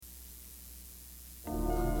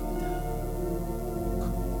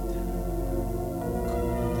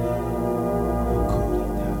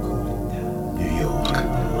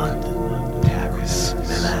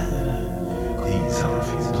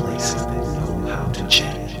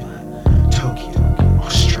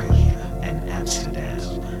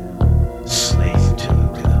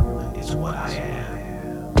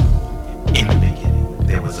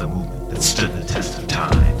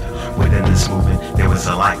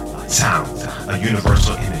Sound, a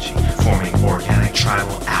universal energy, forming organic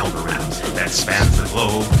tribal algorithms that spans the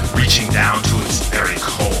globe, reaching down to its very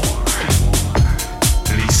core.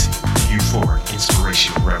 Releasing euphoric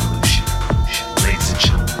inspirational revolution. Ladies and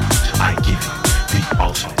gentlemen, I give you the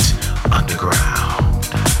ultimate underground.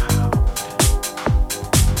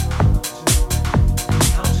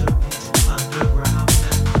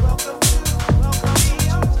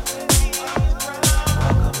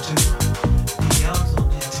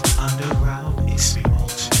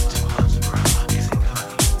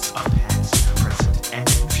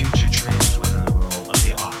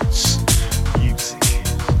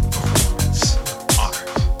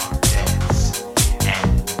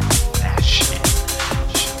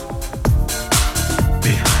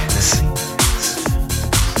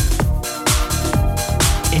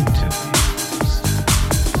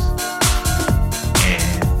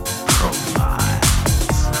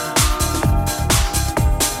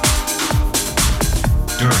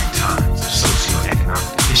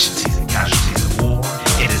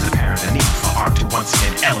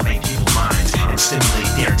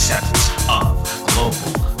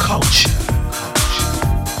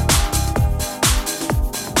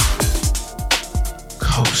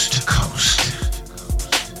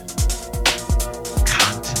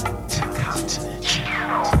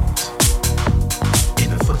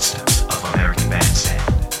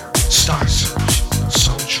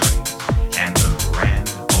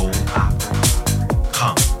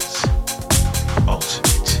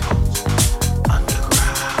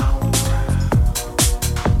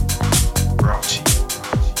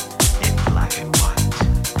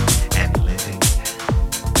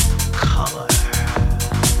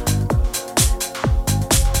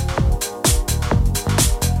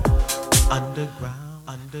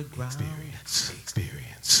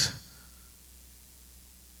 Experience.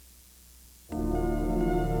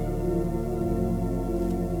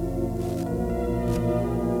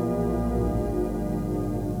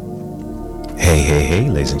 Hey,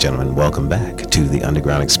 ladies and gentlemen, welcome back to the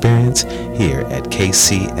Underground Experience here at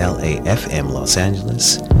KCLA-FM Los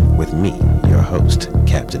Angeles with me, your host,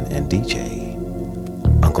 Captain and DJ,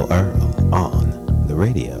 Uncle Earl on the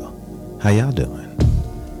radio. How y'all doing?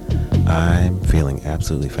 I'm feeling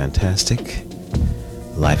absolutely fantastic.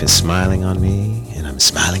 Life is smiling on me, and I'm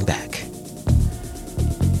smiling back.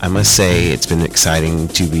 I must say it's been exciting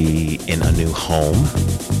to be in a new home.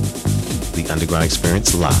 The Underground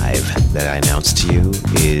Experience Live that I announced to you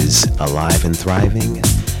is alive and thriving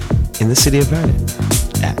in the city of Vernon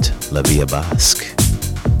at La Villa Basque.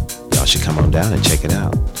 Y'all should come on down and check it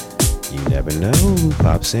out. You never know who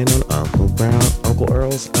pops in on Uncle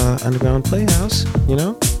Earl's Underground Playhouse, you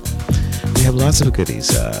know? We have lots of goodies.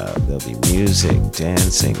 There'll be music,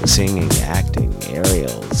 dancing, singing, acting,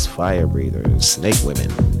 aerials, fire breathers, snake women,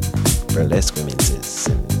 burlesque women's,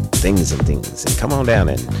 and things. And come on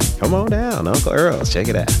down, Uncle Earl's. Check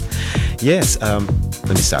it out. Yes, let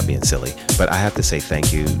me stop being silly. But I have to say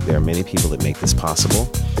thank you. There are many people that make this possible.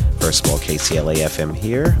 First of all, KCLA-FM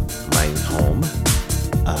here, my home.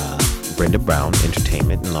 Brenda Brown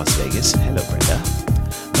Entertainment in Las Vegas. Hello, Brenda.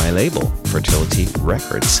 My label, Fertility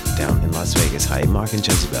Records, down in Las Vegas. Hi, Mark and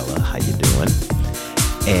Jezebella. How you doing?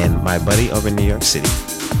 And my buddy over in New York City,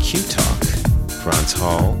 Q-Talk, Franz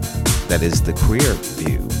Hall. That is the queer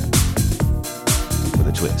view with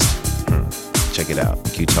a twist. Check it out,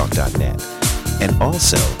 qtalk.net. And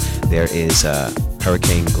also, there is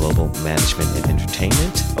Hurricane Global Management and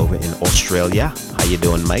Entertainment over in Australia. How you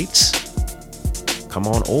doing, mates? Come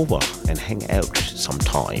on over and hang out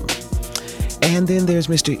sometime. And then there's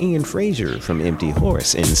Mr. Ian Fraser from Empty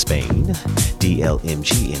Horse in Spain,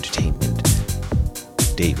 DLMG Entertainment.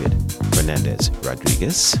 David Fernandez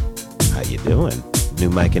Rodriguez, how you doing? New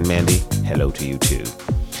Mike and Mandy, hello to you too.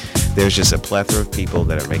 There's just a plethora of people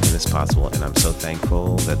that are making this possible, and I'm so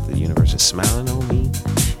thankful that the universe is smiling on me,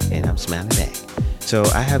 and I'm smiling back. So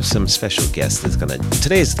I have some special guests that's gonna, let me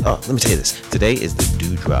tell you this. Today is the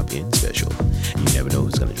Do Drop In special. You never know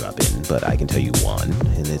who's gonna drop in, but I can tell you one,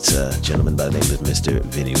 and it's a gentleman by the name of Mr.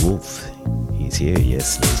 Vinny Wolf. He's here,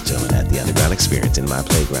 yes, ladies and gentlemen, at the Underground Experience in my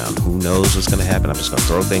playground. Who knows what's gonna happen? I'm just gonna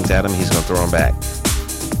throw things at him, he's gonna throw them back.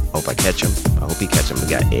 Hope I catch him. I hope he catch him. We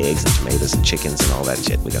got eggs and tomatoes and chickens and all that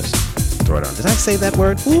shit. We gotta just throw it on. Did I say that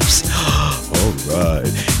word? Oops. All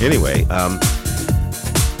right. Anyway,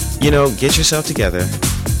 get yourself together.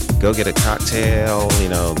 Go get a cocktail,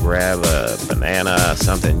 grab a banana,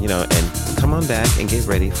 something, and come on back and get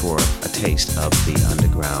ready for a taste of the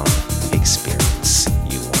Underground Experience.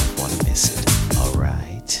 You won't want to miss it. All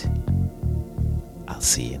right. I'll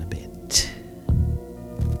see you in a bit.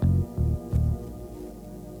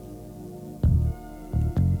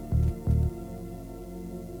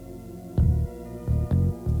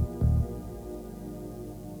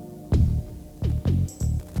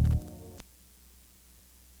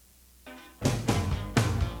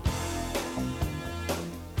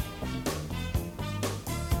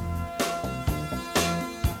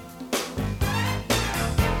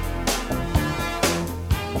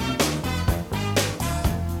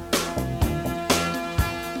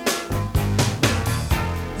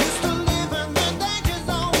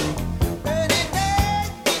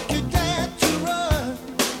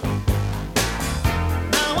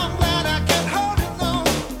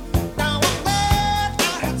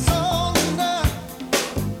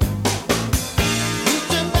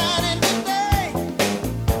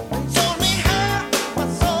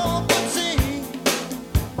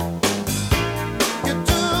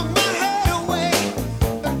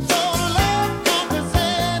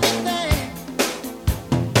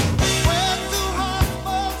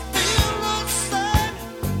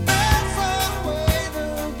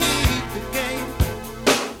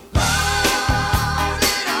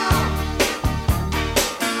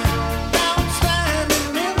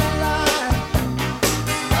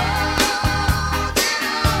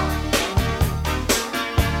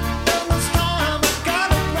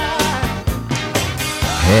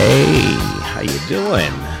 hey, how you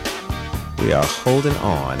doing? We are holding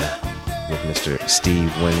on with Mr. Steve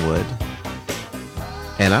Winwood,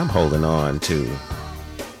 and I'm holding on to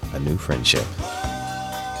a new friendship.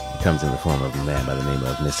 It comes in the form of a man by the name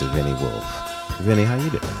of Mr. Vinny Wolf. Vinny, how you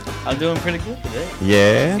doing? I'm doing pretty good today.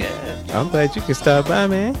 Yeah? Yeah. I'm glad you can stop by,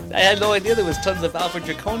 man. I had no idea there was tons of Alpha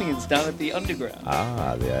Draconians down at the underground.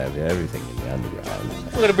 Ah, they have everything in the underground.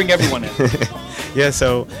 We're going to bring everyone in. Yeah,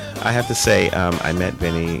 so I have to say, I met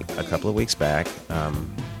Vinny a couple of weeks back.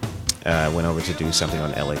 I went over to do something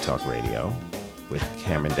on LA Talk Radio with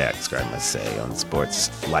Cameron Datzker, I must say, on Sports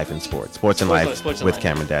and Life with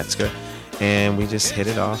Cameron Datzker. And we just hit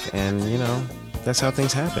it off, and, you know, that's how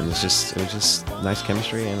things happen. It was just nice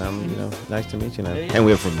chemistry, and nice to meet you now. Yeah. And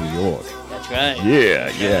we're from New York. That's right.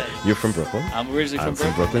 Yeah. You're from Brooklyn? I'm originally I'm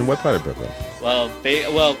from Brooklyn. What part of Brooklyn? Well,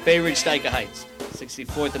 Bay Ridge, Dyker Heights,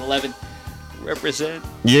 64th and 11th. Represent.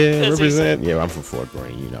 Yeah, represent. Yeah, I'm from Fort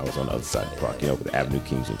Greene. You know, I was on the other side of the park. You know, with the Avenue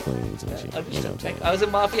Kings and Queens and shit. You know what I'm saying? I was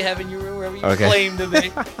in Mafia Heaven. You were wherever you claimed to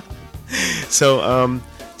be. So,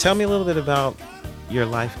 tell me a little bit about your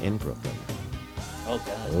life in Brooklyn. Oh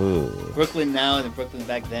God. Ooh. Brooklyn now and Brooklyn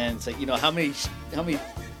back then. It's like, you know, how many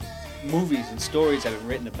movies and stories have been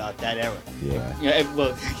written about that era? Yeah. You know,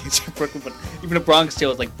 well, it's Brooklyn, but even the Bronx Tale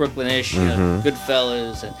was like Brooklyn-ish, you know,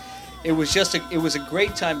 Goodfellas, and it was a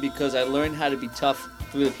great time because I learned how to be tough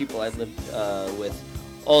through the people I lived with.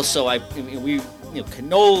 Also, we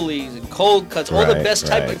cannolis and cold cuts, all the best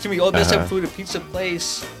type of food, a pizza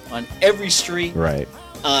place on every street. Right.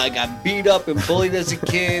 I got beat up and bullied as a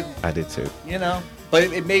kid. I did too. You know, but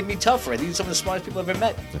it made me tougher. These are some of the smartest people I've ever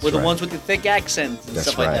met. Were the ones with the thick accents and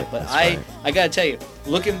stuff like that. But I gotta tell you,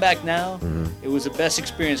 looking back now, it was the best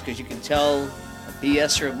experience because you can tell a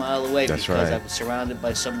BSer a mile away because I was surrounded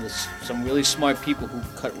by some really smart people who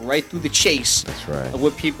cut right through the chase of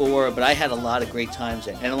what people were. But I had a lot of great times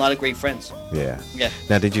there and a lot of great friends. Yeah. Yeah.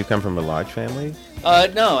 Now, did you come from a large family?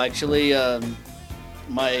 No, actually,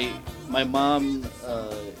 my mom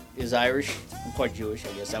is Irish. I'm part Jewish,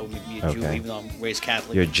 I guess. That would make me a Jew, even though I'm raised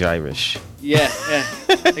Catholic. You're Jirish. Yeah,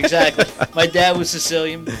 exactly. My dad was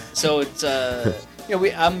Sicilian, so it's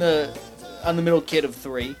I'm the middle kid of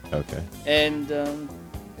three. Okay. And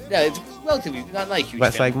it's relatively not like huge.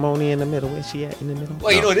 That's like Moni in the middle. Where's she at in the middle?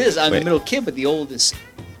 Well, you know it is. I'm the middle kid, but the oldest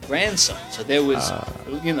grandson. So there was,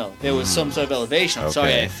 there was some sort of elevation. I'm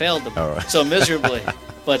sorry I failed them so miserably.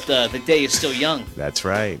 But the day is still young. That's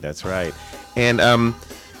right. And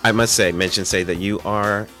I must say that you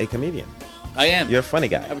are a comedian. I am. You're a funny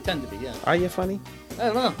guy. I pretend to be, yeah. Are you funny? I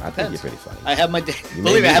don't know. I think you're pretty funny. I have my days.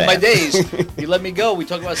 Believe me, I have my days. You let me go. We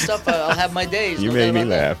talk about stuff. I'll have my days. You made me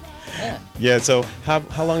laugh. Yeah. So how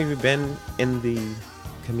long have you been in the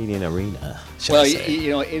comedian arena? Well,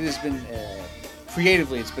 it has been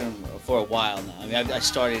creatively. It's been for a while now. I mean, I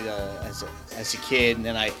started as a kid, and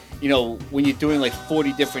then when you're doing like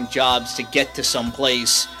 40 different jobs to get to some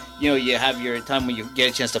place, you have your time when you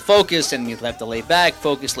get a chance to focus, and you have to lay back,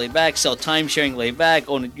 focus, lay back, sell time sharing, lay back,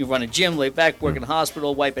 you run a gym, lay back, work in a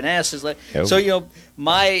hospital, wiping asses. So,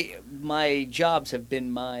 my jobs have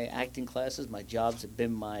been my acting classes. My jobs have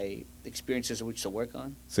been my experiences in which to work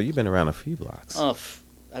on. So you've been around a few blocks. Oh,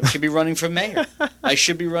 I should be running for mayor. I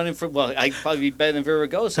should be running for, I'd probably be better than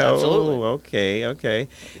Viragosa, absolutely. Oh, okay. Look at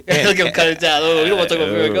him cut it down. We don't want to talk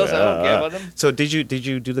about Viragosa. I don't care about him. So did you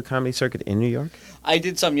do the comedy circuit in New York? I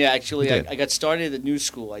did some, yeah. Actually, I got started at New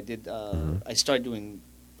School. I did. I started doing.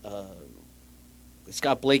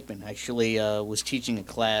 Scott Blakeman actually was teaching a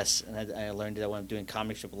class, and I learned that when I'm doing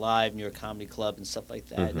Comic Strip Live, New York Comedy Club, and stuff like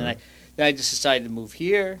that. And then I just decided to move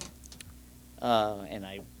here, and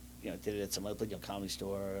I did it at some other comedy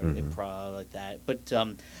store, improv, like that. But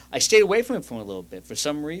I stayed away from it for a little bit. For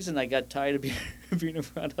some reason, I got tired of being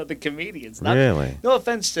around other comedians. Really? No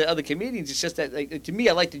offense to other comedians. It's just that, to me,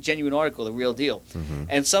 I like the genuine article, the real deal.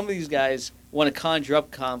 And some of these guys want to conjure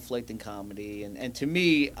up conflict in comedy. And to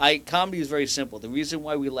me, comedy is very simple. The reason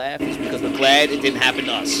why we laugh is because we're glad it didn't happen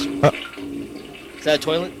to us. Is that a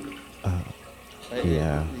toilet?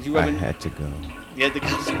 Yeah, I had to go. You had to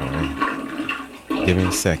go. Sorry. Give me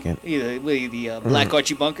a second. The Black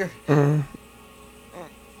Archie Bunker? Okay,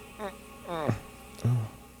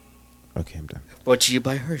 I'm done. Brought to you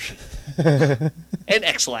by Hershey. And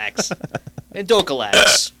X-Lax. And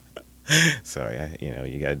Docalax. Sorry,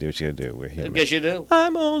 you gotta do what you gotta do. We're human. I guess you do.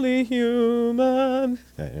 I'm only human.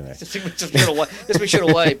 Anyway. Just be sure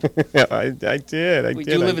to wipe. I did. We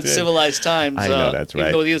do live in civilized times. I know, that's right.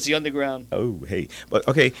 Even though it is the underground. Oh, hey. But,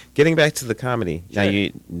 okay, getting back to the comedy. Sure. Now,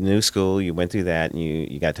 new school, you went through that, and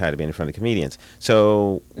you got tired of being in front of comedians.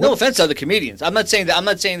 So... No offense to other comedians. I'm not saying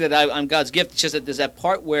that I'm God's gift. It's just that there's that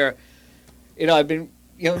part where, I've been...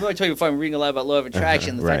 I told you before, I'm reading a lot about law of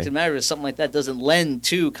attraction. The fact of the matter is, something like that doesn't lend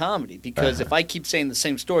to comedy because if I keep saying the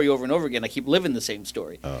same story over and over again, I keep living the same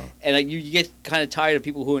story. And you get kind of tired of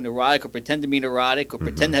people who are neurotic or pretend to be neurotic or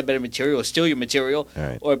pretend to have better material or steal your material,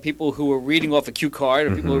 or people who are reading off a cue card,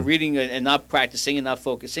 or people who are reading and not practicing and not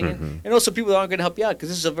focusing, and also people that aren't going to help you out because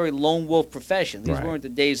this is a very lone wolf profession. These weren't the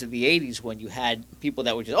days of the 80s when you had people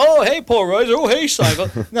that were just, oh, hey, Paul Reiser, oh, hey,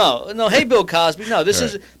 Seinfeld. no, hey, Bill Cosby. No, it's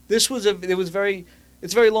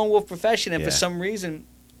a very lone wolf profession, and for some reason,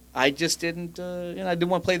 I just didn't, I didn't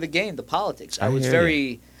want to play the game, the politics. I was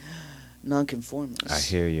very nonconformist. I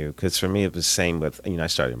hear you, because for me it was the same with, I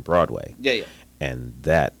started in Broadway. Yeah. And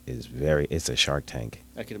that is it's a Shark Tank.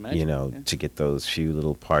 I can imagine. To get those few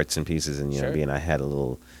little parts and pieces, and being I had a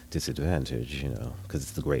little disadvantage, because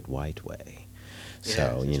it's the Great White Way.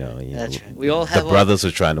 So that's right. We all have the brothers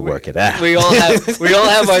were trying to work it out. We all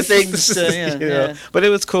have our things. But it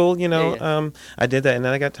was cool. I did that, and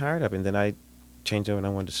then I got tired of it, and then I changed over, and I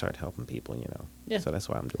wanted to start helping people. So that's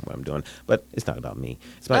why I'm doing what I'm doing. But it's not about me.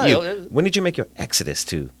 It's about you. When did you make your exodus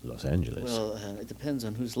to Los Angeles? Well, it depends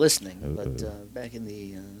on who's listening. But back in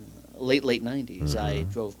the late 90s, I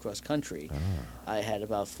drove cross country. I had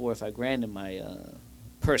about $4 or $5 grand in my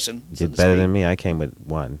person. You did better than me. I came with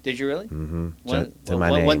one. Did you really? Mm-hmm.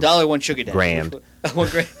 $1, one sugar daddy. Grand.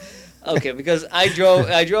 $1 grand. Okay, because I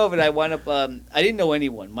drove and I wound up. I didn't know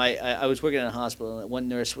anyone. I was working in a hospital, and one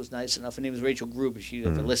nurse was nice enough. Her name was Rachel Gruber. She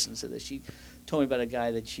ever listens to this. She told me about a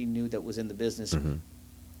guy that she knew that was in the business,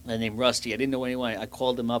 named Rusty. I didn't know anyone. I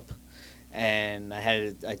called him up, and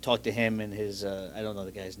I talked to him and his. I don't know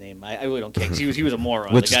the guy's name. I really don't care because he was a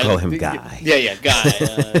moron. We'll just call him Guy. Yeah,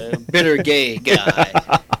 Guy. Bitter gay guy.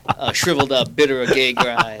 Shriveled up, bitter gay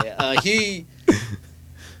guy.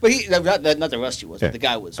 But not the Rusty was, but the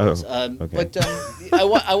guy was. Okay. But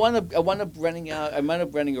I wound up renting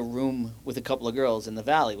a room with a couple of girls in the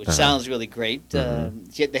Valley, which sounds really great.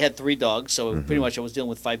 They had 3 dogs, so pretty much I was dealing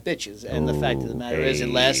with 5 bitches. And the fact of the matter is, it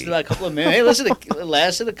lasted about a couple of minutes. Hey, listen, it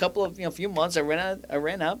lasted a couple of few months. I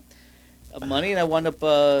ran out of money, and I wound up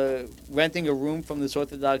renting a room from this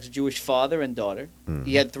Orthodox Jewish father and daughter.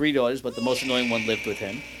 He had 3 daughters, but the most annoying one lived with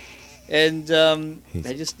him. And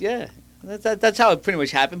That's how it pretty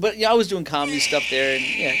much happened. But I was doing comedy stuff there, and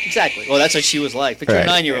exactly. Well, that's what she was like. Picture a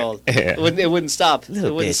 9-year-old. It wouldn't stop.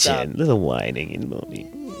 Little bitchin', little whining and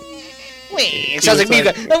moaning. It sounds like me.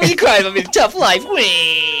 When you cry about me, the tough life.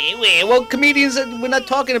 Well, comedians, we're not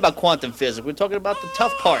talking about quantum physics. We're talking about the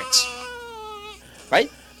tough parts,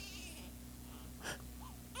 right?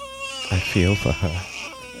 I feel for her.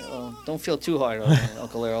 Don't feel too hard on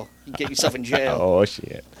Uncle Earl. You get yourself in jail. Oh,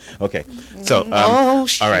 shit. Okay. So, all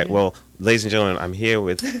right. Well, ladies and gentlemen, I'm here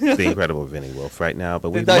with the incredible Vinny Wolf right now.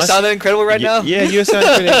 But I sound incredible right now? Yeah, you sound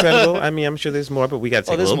pretty incredible. I mean, I'm sure there's more, but we got to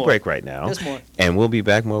take a little break right now. There's more. And we'll be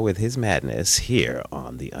back more with his madness here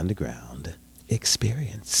on the Underground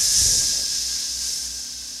Experience.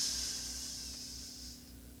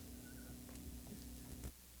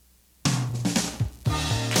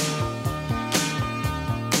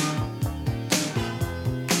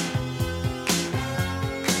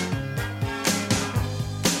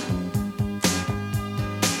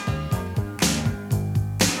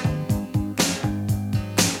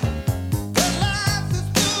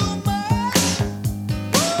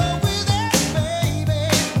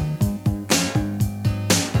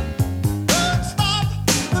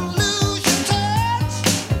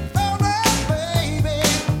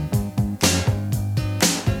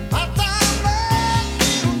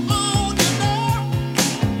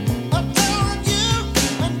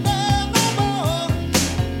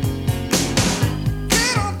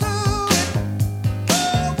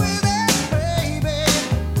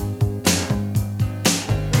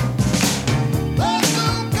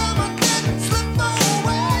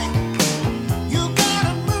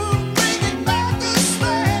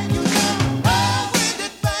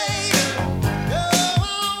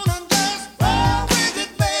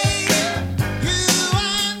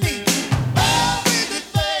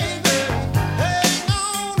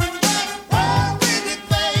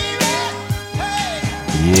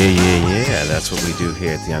 Yeah, that's what we do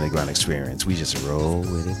here at the Underground Experience. We just roll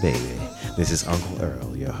with it, baby. This is Uncle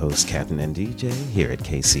Earl, your host, Captain and DJ, here at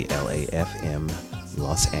KCLA-FM,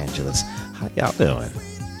 Los Angeles. How y'all doing?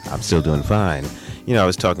 I'm still doing fine. I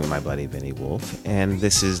was talking to my buddy Vinny Wolf, and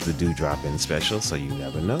this is the Drop-In special, so you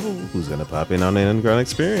never know who's going to pop in on the Underground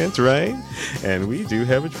Experience, right? And we do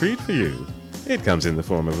have a treat for you. It comes in the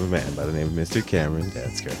form of a man by the name of Mr. Cameron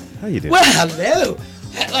Datzker. How you doing? Well, hello.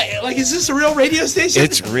 Like, is this a real radio station?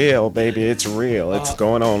 It's real, baby. It's real. It's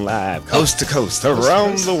going on live, coast to coast,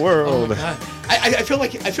 around the Oh world. my God. I feel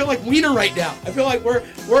like Wiener right now. I feel like we're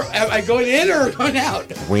am I going in or going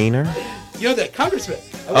out? Wiener? You know the congressman.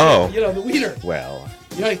 Oh. You know the Wiener. Well.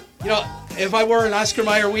 You know, if I were an Oscar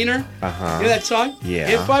Mayer Wiener, you know that song? Yeah.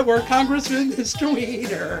 If I were Congressman Mr.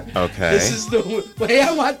 Wiener, Okay. this is the way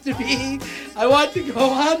I want to be. I want to go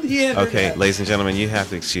on the internet. Okay, ladies and gentlemen, you have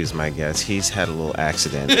to excuse my guest. He's had a little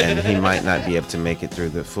accident, and he might not be able to make it through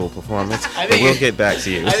the full performance. But we'll get back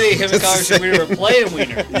to you. I think him and Congressman Wiener were playing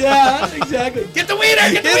Wiener. Yeah, exactly. Get the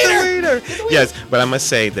Wiener! Get the Wiener! Get the wiener. Yes, but I must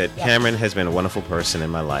say that Cameron has been a wonderful person in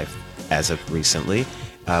my life as of recently.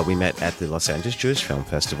 We met at the Los Angeles Jewish Film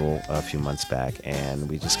Festival a few months back, and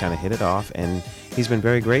we just kind of hit it off, and he's been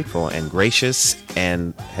very grateful and gracious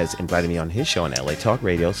and has invited me on his show on LA Talk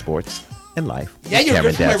Radio, Sports and Life. Yeah, you're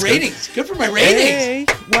Cameron good for Datzker. my ratings. Good for my ratings. Hey,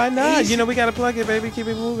 why not? Jeez. You know, we got to plug it, baby. Keep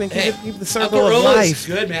it moving. Keep the circle Uncle of Rolla's life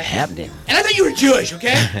good, man. happening. And I thought you were Jewish,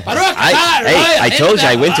 okay? I told you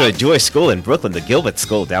I went to a Jewish school in Brooklyn, the Gilbert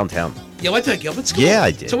School downtown. You went to a Gilbert school? Yeah,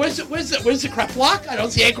 I did. So where's the crap block? I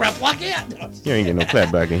don't see a crap block yet. No. You ain't getting no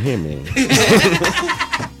clap back in here, man.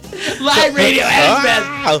 Live radio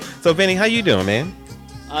has been. So, Vinny, how you doing, man?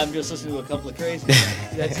 I'm just listening to a couple of crazy.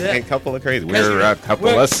 That's A it. couple of crazy. We're a couple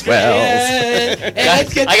of swells. Hey,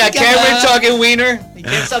 let's get I got together. Cameron talking Wiener. He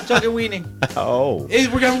can't stop talking weaning. Oh. Hey,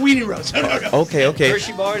 we're going weenie roast. No. Okay.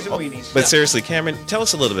 Hershey bars and weenies. But seriously, Cameron, tell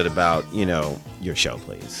us a little bit about, your show,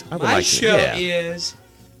 please. I would My like to- show yeah. is,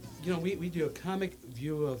 we do a comic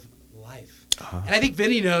view of life. And I think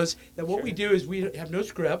Vinny knows that what we do is we have no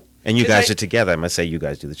script. And you It's guys like- are together. I must say, you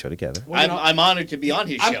guys do the show together. Well, you know, I'm honored to be on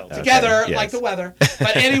his show. together yes. like the weather.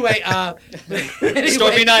 But anyway,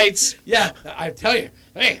 Stormy nights. Yeah, I tell you,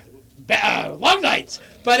 hey, long nights.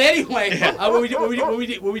 But anyway, when we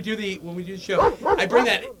do the show, I bring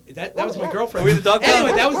that was my girlfriend. Are we the dog Anyway,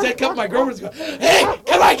 pound? that was that couple. My girlfriend's going, hey,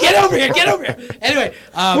 come on, get over here. Anyway,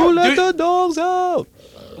 Who let the dogs out?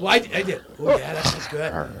 well, I did. Oh yeah, that sounds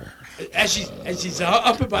good. As she's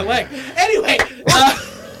up in my leg. Anyway,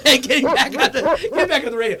 getting back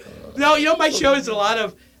on the radio. No, my show is a lot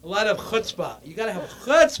of chutzpah. You gotta have a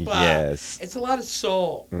chutzpah. Yes. It's a lot of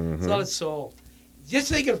soul. It's a lot of soul. Just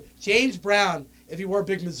think of James Brown if he wore a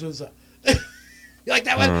big mezuzah. You like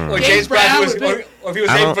that one? Or James Brown, with big- or if he was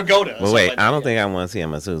named Pagoda. Well, wait, I don't think I want to see a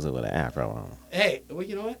Mezuzah with an afro on. Hey, well,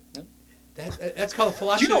 you know what? That's called a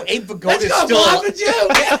philosophy. Do you know Abe Vigoda That's is called still philosophy Jew.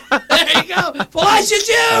 Yeah. There you go. Philosophy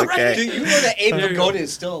Jew. Okay. Do you know that Abe There you go. Vigoda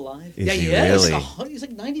is still alive? Is Yeah, he he is. really? He's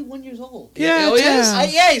like 91 years old. Yeah, Oh, he is?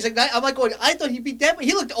 Yeah, he's like, I'm like going, I thought he'd be dead, but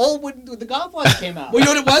he looked old when The Godfather came out. Well, you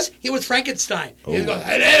know what it was? He was Frankenstein. He was going,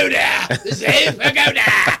 hello there. This is Abe Vigoda.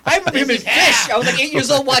 I remember him in Fish. I was like 8 years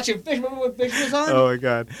old watching Fish. Remember when Fish was on? Oh, my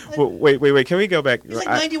God. Well, wait. Can we go back? He's like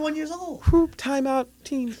 91 years old. Whoop, time out,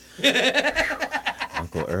 team.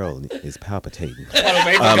 Uncle Earl is palpitating. What,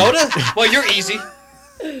 Abe Vigoda? Well, you're easy.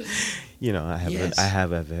 I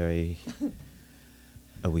have a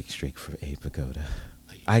weak streak for Abe Vigoda.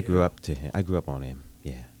 I grew up on him.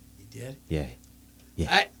 Yeah. You did? Yeah.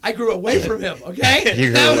 I grew away from him, okay?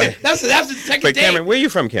 You grew away. That's the second But date. Cameron, where are you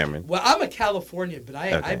from, Cameron? Well, I'm a Californian, but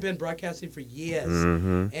Okay. I've been broadcasting for years.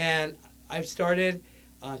 Mm-hmm. And I've started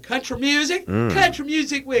on country music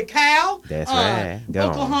with Cal. That's on right. Go on.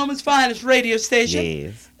 Oklahoma's finest radio station.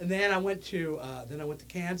 Yes. And then I went to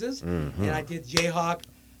Kansas, Mhm. and I did Jayhawk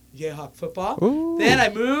football. Ooh. Then I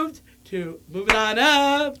moving on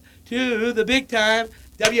up to the big time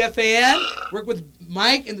WFAN. Worked with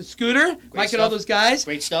Mike and the Scooter, Mike and all stuff. those guys.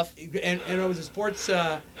 Great stuff. And I was a sports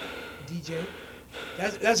DJ.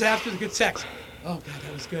 That's after the good sex. Oh God,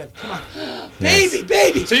 that was good. Come on,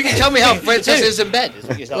 baby. So you can tell me how Francis is in bed. Is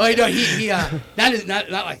what you're Well, telling me. he not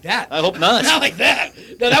like that. I hope not. Not like that.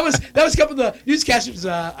 No, that was a couple of the newscasters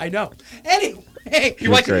I know. Anyway, You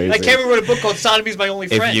like crazy. Cameron wrote a book called Sodomy is My Only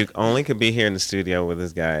Friend. If you only could be here in the studio with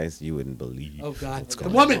us guys, you wouldn't believe. oh God, what's the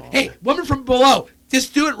going woman. on. Hey, woman from below.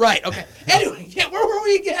 Just do it right, okay? Anyway, yeah, where were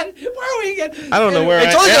we again? I don't know where I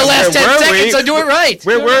told you the last 10 seconds, so do it right.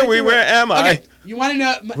 Where were we? Where am I? Okay, you want to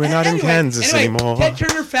know? We're not in Kansas anymore. Ted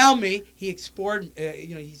Turner found me. He explored.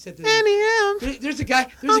 He said to me, Annie M. "There's a guy.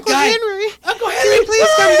 Uncle Henry. Uncle Henry, Please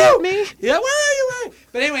come get me. Yeah, where are you?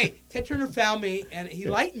 But anyway, Ted Turner found me, and he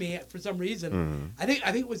liked me for some reason. I think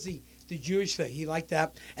it was the Jewish thing. He liked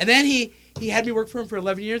that, and then he had me work for him for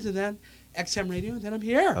 11 years, and then XM Radio, and then I'm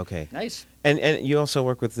here. Okay. Nice. And you also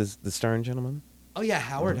work with the Stern gentleman? Oh yeah,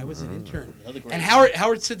 Howard. I was an intern, Another great and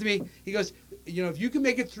Howard said to me, he goes, if you can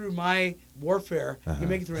make it through my warfare, you can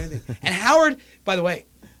make it through anything. And Howard, by the way,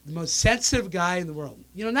 the most sensitive guy in the world.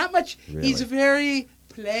 Not much. Really? He's a very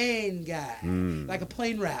plain guy, like a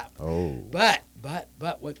plain rap. Oh. But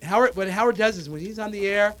what Howard does is when he's on the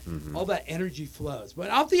air, all that energy flows. But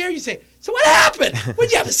off the air, you say, "So what happened?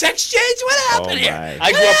 Would you have a sex change? What happened here?"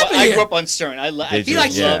 I grew up on Stern. He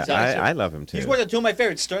likes loves Stern. I love him too. He's one of two of my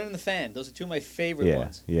favorites, Stern and the Fan. Those are two of my favorite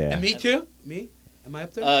ones. Yeah. And me too. Me. Am I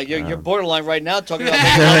up there? You're borderline right now, talking about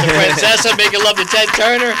making love to Francesa, making love to Ted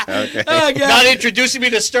Turner. Okay. Oh, God. Not introducing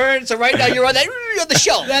me to Stern. So right now you're on the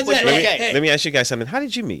show. That's it. Okay. Let me ask you guys something. How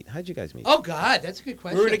did you meet? How did you guys meet? Oh God, that's a good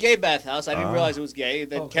question. We were in a gay bathhouse. I didn't realize it was gay.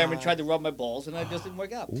 Then Cameron God. tried to rub my balls, and I just didn't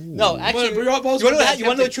work out. Ooh. No, actually, Well, you want to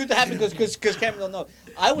know the truth that happened? Because Cameron don't know.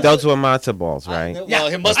 Those were matzo balls, right? Well,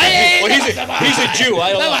 he must be. Well, he's a Jew.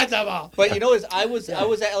 I don't know. But you know, I was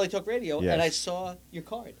at LA Talk Radio, Yes. and I saw your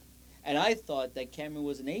card, and I thought that Cameron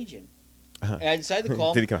was an agent. And I decided to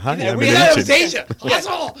call. Did he come? Hi, And I'm we an had- agent. Asia.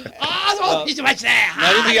 Asshole. He's too much there.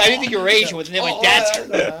 I didn't think you were Asian with a name like Datzker.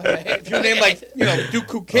 If you were named like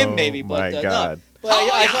Dooku Kim, maybe. But my God. no. But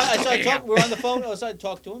I started talking. We were on the phone. I started to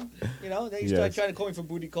talk to him. They started Yes. trying to call me for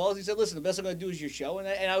booty calls. He said, "Listen, the best I'm going to do is your show." And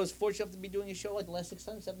I was fortunate enough to be doing your show like the last 6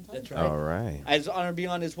 times, 7 times. That's right. All right. I was honored to be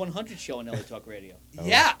on his 100 show on LA Talk Radio.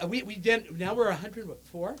 Yeah, we did. Now we're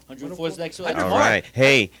 104. 104 is next one. All right.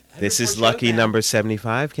 Hey, this 104 is shows lucky now. number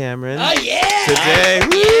 75, Cameron. Oh yeah. Today,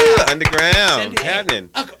 woo, underground,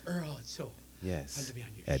 happening. Uncle Earl, it's so fun Yes. to be on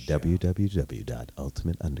your At show.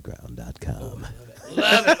 www.ultimateunderground.com.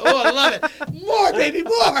 Love it. Oh, I love it. More, baby,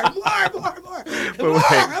 more.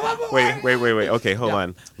 Wait. Okay, hold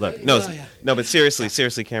on. Look, no, but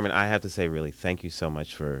seriously, Cameron, I have to say, really, thank you so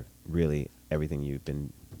much for really everything you've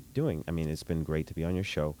been doing. I mean, it's been great to be on your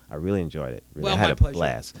show. I really enjoyed it. Really, Well, I had my a pleasure.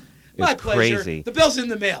 blast. It My was pleasure. crazy. The bill's in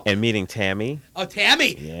the mail. And meeting Tammy. Oh,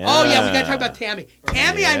 Tammy. Yeah. Oh, yeah, we got to talk about Tammy.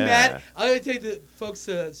 Tammy, I Yeah. met. I'm going to tell you the folks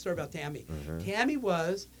a story about Tammy. Tammy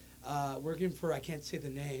was working for, I can't say the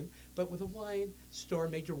name, but with a wine store,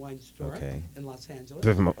 major wine store in Los Angeles.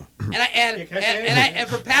 And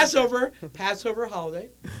for Passover holiday,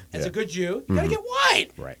 as a good Jew, you got to get wine.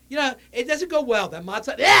 Right. It doesn't go well, that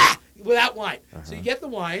matzah, without wine. So you get the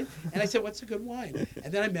wine, and I said, what's a good wine?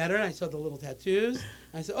 And then I met her, and I saw the little tattoos.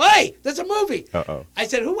 I said, "Oi, that's a movie." Uh-oh. I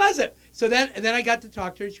said, "Who was it?" So then I got to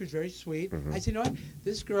talk to her. She was very sweet. I said, "You know what?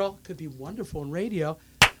 This girl could be wonderful in radio."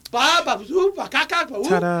 Ta-da. She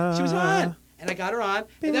was on. And I got her on.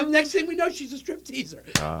 And then next thing we know, she's a strip teaser.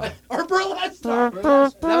 Or burlesque star. That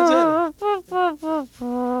was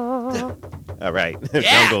it. All right. Yeah.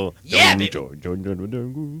 Jungle. Yeah,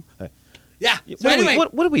 baby. Yeah. So anyway,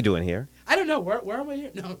 what are we doing here? I don't know. Where am I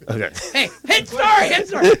here? No. Okay. Hey, hit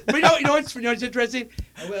story. But you know what's interesting?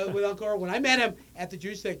 With Uncle Earl, when I met him at the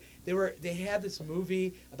Jewish thing, they had this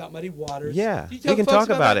movie about muddy waters. Yeah, Did you we tell can folks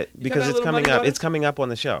talk about that? it You because talk it's about coming Little up. Muddy It's coming up on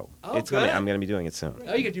the show. Oh, it's coming. good. I'm going to be doing it soon.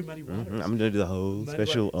 Oh, you can do Muddy Waters. I'm going to do the whole Muddy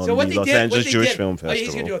special Waters. on So what the they Los did- Angeles what they Jewish did- Film Oh, Festival. yeah,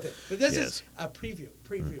 he's going to do it. But this Yes. is a preview.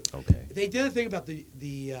 Okay. They did a thing about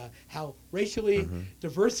the how racially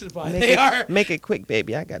diversified they are. Make it quick,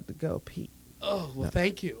 baby. I got to go pee. Oh well,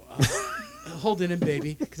 thank you. Hold it in,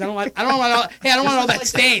 baby, because I don't want all that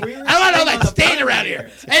stain. I don't want all that stain around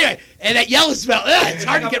here. Anyway, and that yellow smell. It's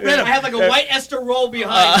hard to get rid of. I have like a white Esther roll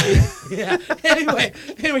behind me. Yeah. Anyway,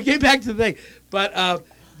 get back to the thing. But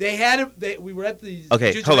they had him. We were at the.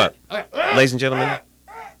 Okay, Jewish hold event. up. Okay. Ladies and gentlemen,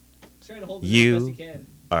 Trying to hold it as You- best he can.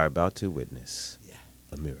 are about to witness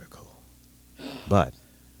a miracle. But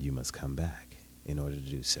you must come back in order to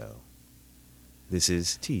do so. This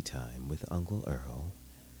is tea time with Uncle Earl.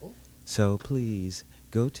 So please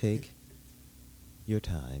go take your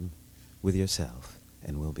time with yourself,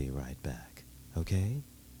 and we'll be right back. Okay?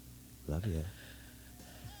 Love ya.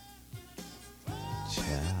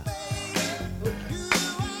 Ciao.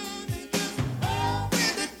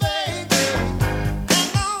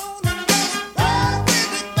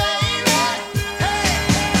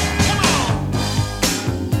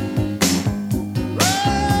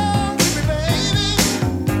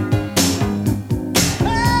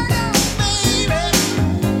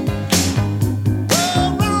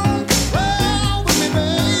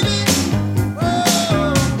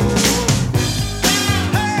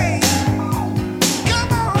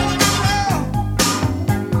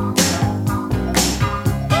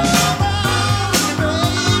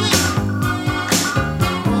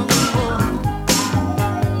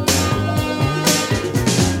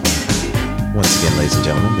 Once again, ladies and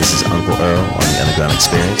gentlemen, this is Uncle Earl on the Underground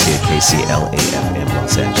Experience here at KCLA-FM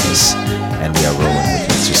Los Angeles. And we are rolling with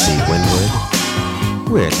Mr. Steve Winwood.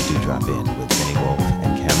 We're at the Dewdrop Inn with Vinny Wolf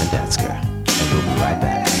and Cameron Datzker. And we'll be right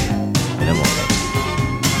back in a moment.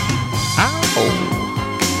 Ow!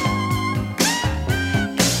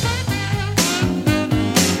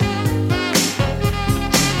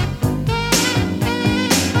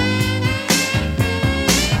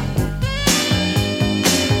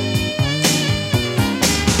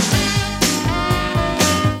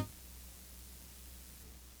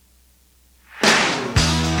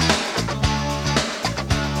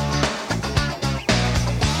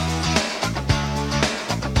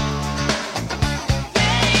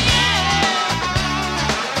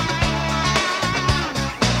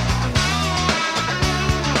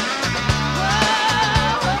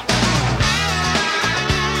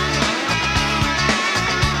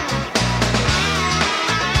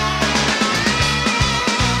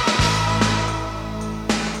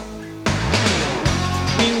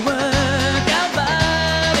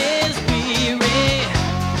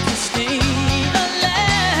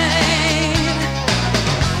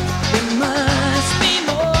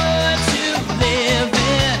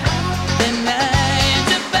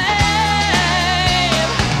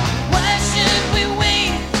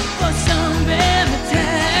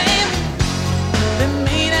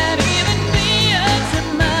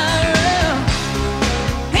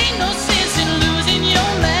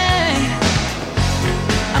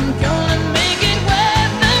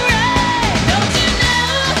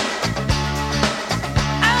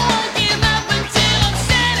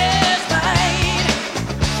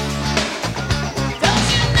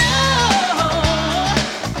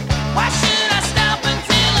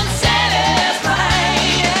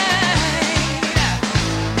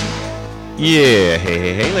 Yeah,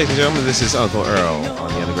 hey, ladies and gentlemen, this is Uncle Earl on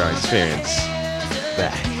the Underground Experience,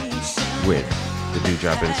 back with the Do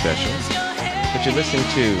Drop In special. But you're listening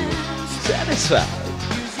to Satisfied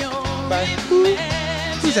by who?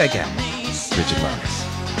 Who's that guy? Richard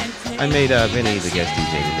Morris. I made Vinny the guest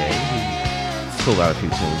DJ today. He pulled out a few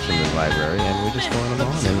tunes from the library, and we're just throwing them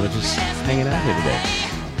on, and we're just hanging out here today.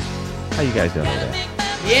 How you guys doing over there?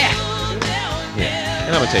 Yeah. And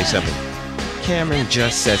I'm gonna tell you something. Cameron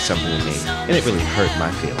just said something to me, and it really hurt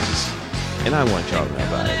my feelings. And I want y'all to know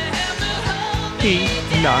about it. He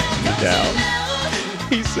knocked me down.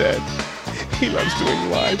 He said he loves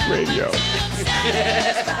doing live radio.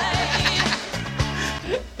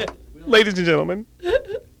 Ladies and gentlemen,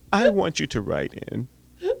 I want you to write in.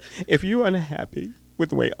 If you're unhappy with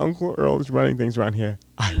the way Uncle Earl is running things around here,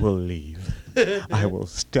 I will leave. I will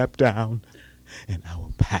step down, and I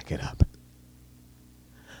will pack it up.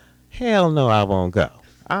 Hell no, I won't go.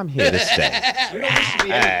 I'm here to stay.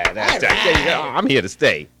 I'm here to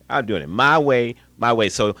stay. I'm doing it my way.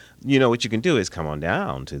 So, you know what you can do is come on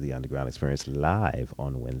down to the Underground Experience live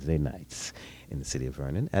on Wednesday nights in the city of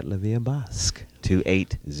Vernon at La Via Bosque,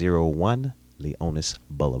 2801 Leonis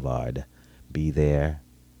Boulevard. Be there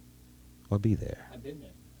or be there. I've been there.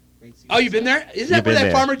 Oh, you've been there? Isn't that where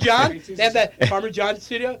that Farmer John? They have that Farmer John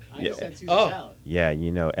studio? Yeah,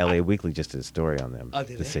 you know, L.A. Weekly just did a story on them. Oh,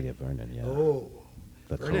 did the they? city of Vernon, yeah. Oh.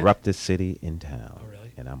 The Vernon. corruptest city in town. Oh,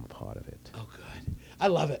 really? And I'm a part of it. Oh, good. I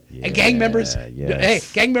love it. Yeah, and gang members. yes. Hey,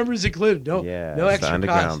 gang members included. No extra the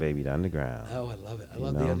underground, cost. baby, the underground. Oh, I love it. I love you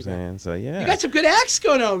know the what I'm underground. saying? So, yeah. You got some good acts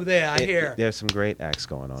going over there, I hear. There's some great acts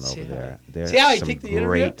going on over there. There's See how I some take the interview?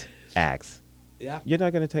 great acts. Yeah. You're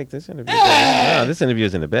not going to take this interview. Hey! No, this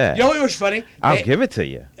interview's in the bag. You know what was funny? I'll give it to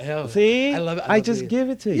you. Oh, See? I love it. I just give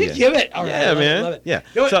it to you. You give it. All right. Yeah, I love man. It, love it. Yeah.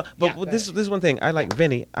 You know So, what? but Yeah, this is one thing. I like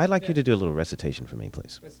Vinny. I'd like you to do a little recitation for me,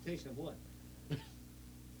 please. Recitation of what?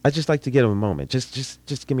 I'd just like to get a moment.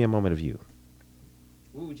 Just give me a moment of you.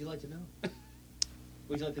 What would you like to know?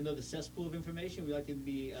 Would you like to know the cesspool of information? Would you like to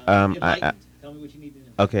be I- enlightened? Tell me what you need to know.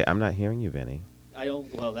 Okay, I'm not hearing you, Vinny. I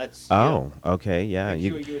don't. Well, that's. Oh, okay, yeah.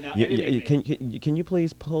 Make sure you're not editing me. Can you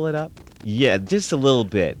please pull it up? Yeah, just a little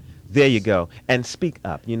bit. There you go. And speak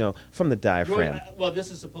up, from the diaphragm. Well,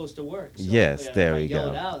 this is supposed to work. So Yes, there we yell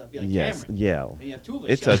go. It out, I'd be like Yes, Cameron. yell. And you have two of us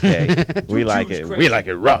It's yelling. okay. We like Jews it. crazy. We like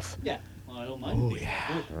it rough. Yeah. Well, I don't mind. Oh,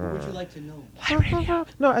 yeah. What would you like to know?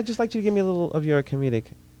 No, I'd just like you to give me a little of your comedic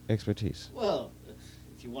expertise. Well,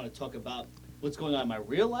 if you want to talk about what's going on in my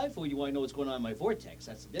real life, or you want to know what's going on in my vortex,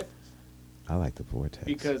 that's the difference. I like the vortex.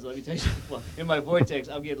 Because let me tell you, well, in my vortex,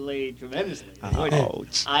 I'm getting laid tremendously. In the Ouch.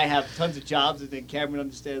 vortex, I have tons of jobs, and then Cameron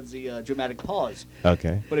understands the dramatic pause.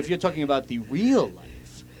 Okay. But if you're talking about the real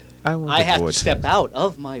life, I I have vortex. to step out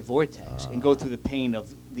of my vortex and go through the pain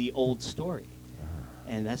of the old story,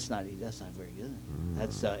 and that's not very good.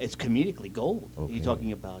 That's it's comedically gold. Okay. You're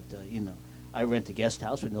talking about I rent a guest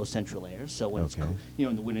house with no central air, so when it's Okay.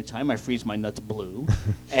 in the wintertime, I freeze my nuts blue,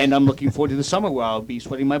 and I'm looking forward to the summer where I'll be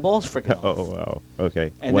sweating my balls frickin' off. Oh, wow.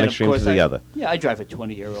 Okay. And One then, of extreme to course, the other. Yeah, I drive a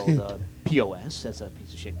 20-year-old POS. That's a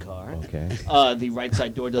piece of shit car. Okay. The right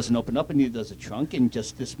side door doesn't open up, and neither does the trunk. And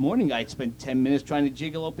just this morning, I spent 10 minutes trying to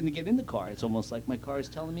jiggle open to get in the car. It's almost like my car is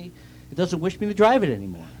telling me it doesn't wish me to drive it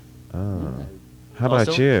anymore. Oh. How about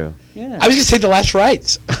Also- you? Yeah. I was going to say the last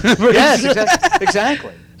rites. Yes,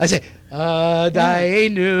 exactly. I say,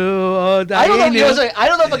 Dainu, oh, Dainu. I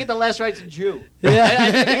don't know if I get the last rights in Jew.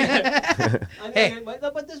 Yeah. Hey.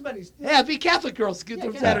 But this money's. Yeah, be Catholic girls. Good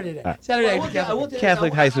Yeah, Saturday night. Uh, Saturday Well, night, be I will Catholic. tell you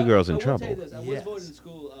Catholic this, high school girls in I will trouble. tell you this. I was Yes. voted in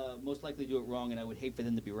school, most likely do it wrong, and I would hate for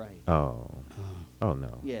them to be right. Oh. Oh,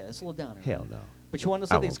 no. Yeah, it's a little downer. Hell no. But you want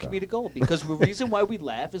to I know something? It's won't go. comedic gold because the reason why we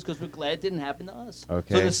laugh is because we're glad it didn't happen to us.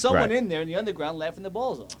 Okay, So there's someone right. in there in the underground laughing their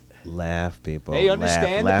balls off. Laugh, people. They Laugh.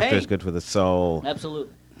 understand the Laughter pain. is good for the soul.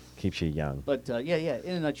 Absolutely. Keeps you young. But yeah.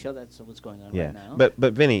 In a nutshell, that's what's going on Yeah. right now.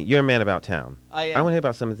 But Vinny, you're a man about town. I want to hear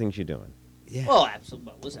about some of the things you're doing. Yeah. Well, absolutely.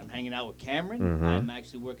 Well, listen, I'm hanging out with Cameron. Mhm. I'm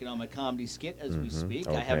actually working on my comedy skit as we speak.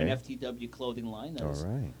 I have an Okay. FTW clothing line. That All is,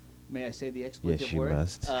 right. may I say the expletive Yes, you word?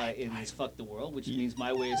 must. It is fuck the world, which means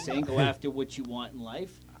my way of saying go after what you want in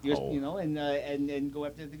life. Yours, Oh. And go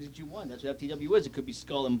after the things that you want. That's what FTW is. It could be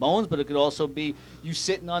skull and bones, but it could also be you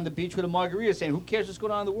sitting on the beach with a margarita saying, "Who cares what's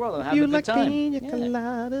going on in the world? I'm having a good time." pina Yeah.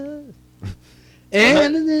 colada.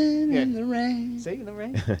 And then in the rain. See, in the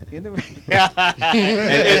rain, in the rain,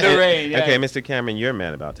 in the rain. Yeah. Okay, Mr. Cameron, you're a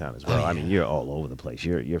man about town as well. I mean, you're all over the place.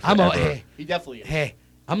 You're I'm forever. hey, He definitely is. hey,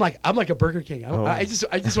 I'm like a Burger King. Oh. I just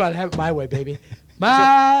want to have it my way, baby.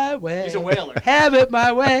 My way. He's a whaler. Have it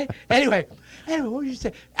my way. Anyway, what would you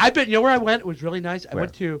say? I've been. You know where I went? It was really nice. I Where?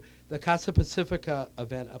 went to the Casa Pacifica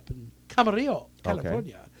event up in Camarillo,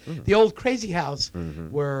 California. the old crazy house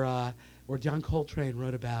where John Coltrane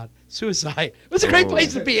wrote about suicide. It was a great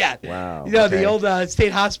place to be at. Wow. You know, the old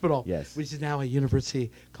state hospital, Yes. which is now a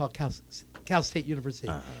university called Cal State University,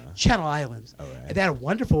 Channel Islands. All right. And they had a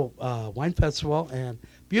wonderful wine festival and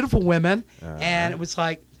beautiful women. And it was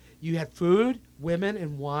like you had food, women,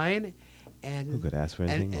 and wine. And Who could ask for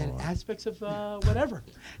anything and more? aspects of whatever.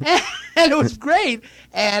 And it was great.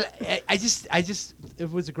 And I just, it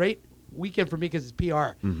was a great weekend for me because it's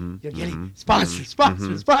PR. Getting sponsors.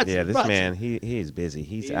 Yeah, this man, he is busy.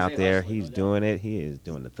 He's out there. He's doing it. He is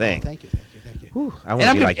doing the thing. Thank you. Whew, I want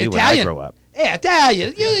to be like you when I grow up. Yeah,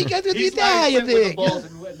 Italian. You got the Italian thing.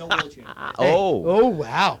 Oh,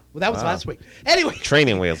 wow. Well, that was last week. Anyway,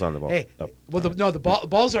 training wheels on the ball. Hey, Oh. well, the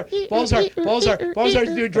balls are doing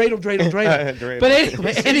dreidel. But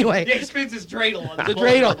anyway, Yeah, he spins his dreidel on the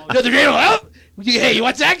dreidel. No, the dreidel. Oh, hey, you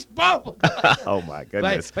want sex? Ball. Oh my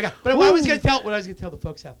goodness. But what I was going to tell the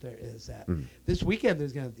folks out there is that this weekend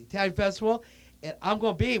there's going to be the Italian festival, and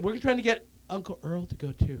we're trying to get Uncle Earl to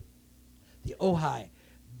go to the Ojai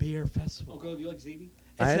Beer Festival. Uncle, do you like ziti?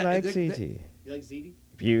 I like ZD. You like ziti?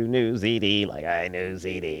 If you knew ZD like I knew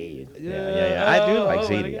ZD. Yeah. I do like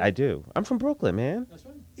ZD. I do. I'm from Brooklyn, man. That's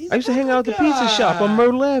right. He's I used to hang out at the a pizza shop on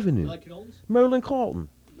Myrtle You Avenue. like cannolis? Myrtle and Carlton.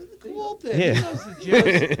 Cool thing. Yeah. He knows the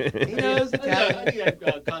jokes. He knows the I think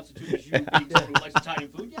that constitutes you being someone who likes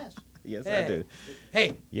Italian food, yes. Yes, Hey. I do.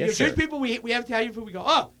 Hey, Yes, Jewish sir. people, we have Italian food. We go,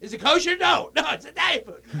 oh, is it kosher? No, it's Italian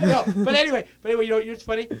food. No, but anyway, you know, it's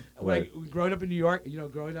funny. Growing up in New York, you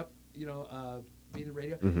know, being in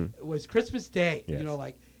radio, it was Christmas Day. Yes. You know,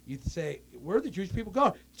 like you'd say, where are the Jewish people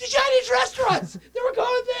going? To Chinese restaurants. They were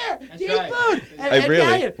going there to eat food. And Really?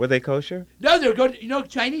 Italian. Were they kosher? No, they were going to,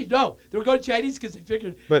 Chinese. No, they were going to Chinese because they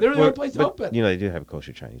figured they were the only place open. You know, they do have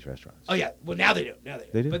kosher Chinese restaurants. Oh, yeah. Well, now they do.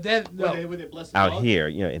 They do? But then, no. Were they blessed Out dog? here,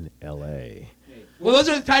 you know, in L.A. Well, those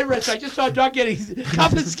are the Thai restaurants. I just saw a dog getting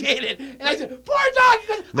confiscated, and I said, "Poor dog." He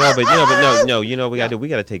goes, No, but "Arr, no. You know what we Yeah. gotta do? We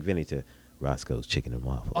gotta take Vinny to Roscoe's Chicken and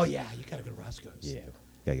Waffles. Oh yeah, you gotta go to Roscoe's. Yeah,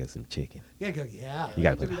 gotta get some chicken. You gotta go. Yeah. You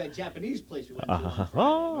gotta Look go. at that Japanese place we went Uh-huh. to.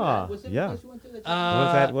 Ah, What's that yeah. place we went to?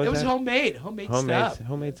 That What was It was that? homemade stuff.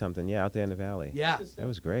 Homemade something. Yeah, out there in the valley. Yeah, That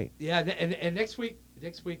was great. yeah. And next week,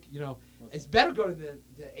 you know, it's better go to the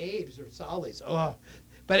Abe's or Solly's. Oh.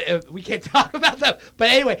 But we can't talk about them. But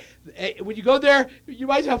anyway, when you go there, you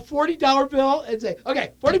might have $40 bill and say,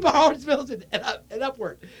 okay, $40 bills and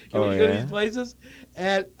upward. When you go to these places.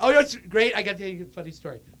 And, it's great. I got to tell you a funny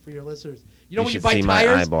story for your listeners. You know when you should buy see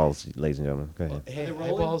tires? my eyeballs, ladies and gentlemen. Go ahead. Hey, Are they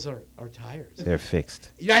rolling? eyeballs are tires. They're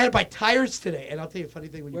fixed. You know, I had to buy tires today. And I'll tell you a funny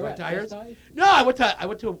thing when you Where buy at? tires. Best Tires? No, I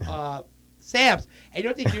went to Sam's. And you know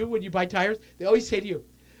what they do when you buy tires? They always say to you,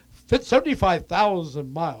 fit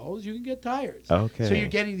 75,000 miles, you can get tires. Okay. So you're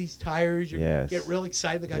getting these tires. You Yes. get real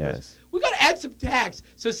excited. The guy Yes. goes, we got to add some tax.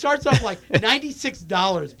 So it starts off like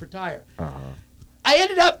 $96 per tire. Uh-huh. I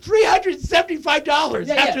ended up $375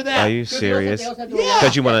 after that. Are you serious? Yeah.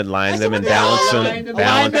 Because you want to line I them said, and "Well, balance no, them. no,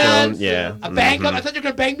 Balance them. alignments, Yeah. A bang up. I thought you were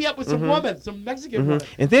going to bang me up with some woman, some Mexican woman.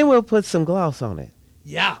 And then we'll put some gloss on it.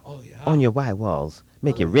 Yeah. Oh, yeah. On your white walls.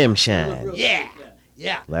 Make your rim shine. Yeah.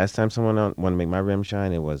 Yeah. Last time someone wanted to make my rim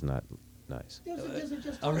shine, it was not nice.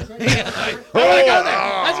 Oh, really? I want to go there.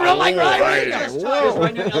 That's real like right.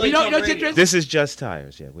 You know what's interesting? This is just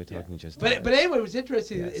tires. Yeah, we're talking just tires. But anyway, what's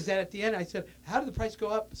interesting Yes. is that at the end I said, how did the price go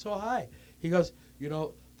up so high? He goes, you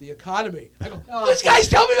know, the economy. I go, this guy's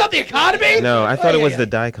telling me about the economy? No, I thought Oh, it was yeah. the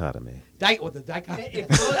dichotomy. The dichotomy. If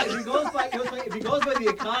he goes by the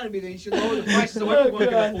economy, then you should lower the prices so everyone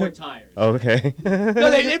can afford tires. Okay. No,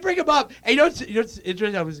 they bring him up. And you know what's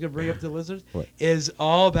interesting I was going to bring up to the listeners? What? Is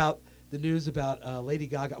all about the news about Lady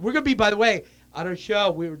Gaga. We're going to be, by the way, on our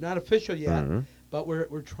show. We're not official yet, but we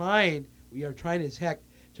are trying as heck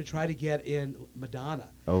to try to get in Madonna.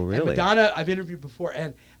 Oh, really? And Madonna, I've interviewed before,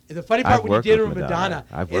 and the funny part I've when you worked did her with with Madonna.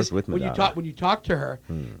 Madonna, I've worked is with when Madonna. you talk to her,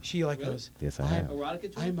 she like Really? goes, Yes, I have.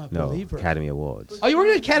 Erotica too? I'm a No, believer. Academy Awards. Oh, you were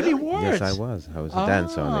in Academy Awards? Yes, I was. I was a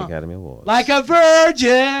dancer on the Academy Awards. Like a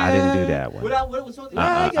virgin. I didn't do that one. What song?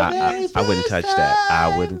 Like a baby's I wouldn't touch that. I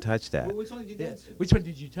first wouldn't touch that. Which song did you dance to? Which one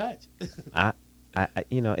did you touch? I,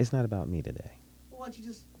 it's not about me today. Why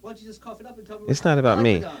don't you just cough it up and tell me? It's not about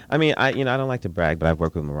me. Madonna. I mean, I don't like to brag, but I've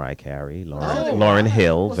worked with Mariah Carey, Oh. Lauryn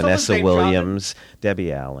Hill, Well, someone's Vanessa name Williams,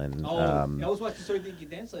 Debbie Allen, I was watching So You Think You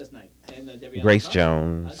Dance last night. And, Debbie Grace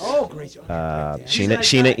Allen. Jones, Oh, great. Sheena She's a nice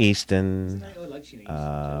Sheena guy. Easton. I like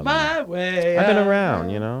Sheena. My way. I've been around,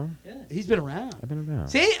 you know. Yeah. He's been around. I've been around.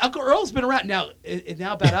 See, Uncle Earl's been around. Now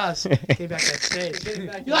About Us came back on stage.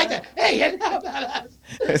 You like that? Hey, and Now About Us.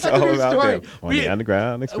 It's That's a all good about story. them on the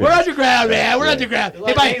underground We're experience. underground, man. We're underground.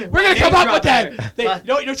 Hey, We're gonna come up with that. Here. You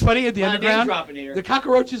know what's funny at the underground? Here. The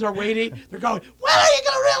cockroaches are waiting. They're going. When are you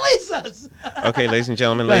gonna release us? Okay, ladies and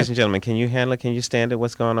gentlemen, can you handle it? Can you stand it?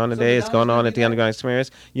 What's going on today? It's going on at the Underground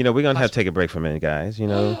Experience. You know, we're going to have to take a break for a minute, guys. You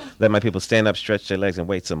know, let my people stand up, stretch their legs, and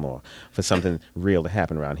wait some more for something real to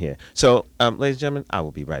happen around here. So, ladies and gentlemen, I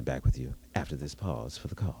will be right back with you after this pause for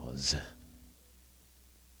the cause.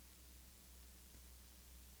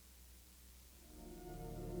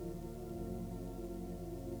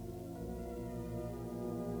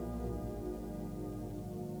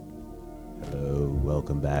 Hello,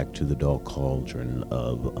 welcome back to the Dark Cauldron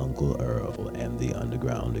of Uncle Earl and the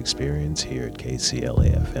Underground Experience here at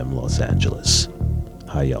KCLA-FM Los Angeles.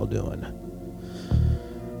 How y'all doing?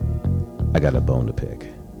 I got a bone to pick.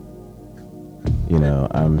 You know,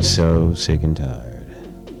 I'm so sick and tired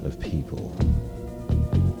of people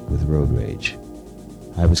with road rage.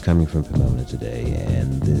 I was coming from Pomona today,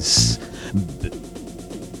 and this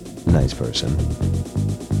nice person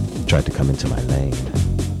tried to come into my lane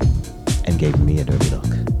and gave me a dirty look.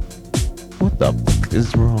 What the fuck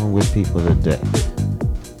is wrong with people today?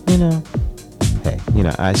 You know, hey, you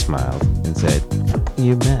know, I smiled and said,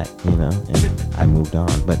 "You bet," you know, and I moved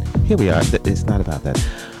on. But here we are. It's not about that.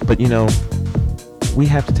 But, you know, we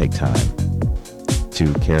have to take time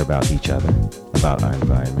to care about each other, about our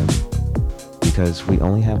environment, because we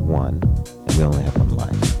only have one, and we only have one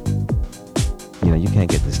life. You know, you can't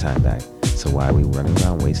get this time back. So why are we running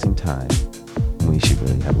around wasting time? We should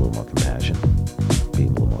really have a little more compassion, be a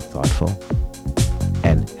little more thoughtful,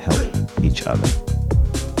 and help each other.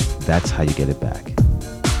 That's how you get it back.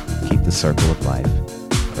 Keep the circle of life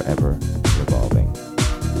forever revolving.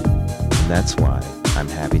 And that's why I'm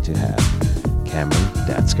happy to have Cameron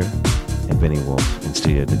Datzker and Vinny Wolf in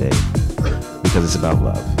studio today, because it's about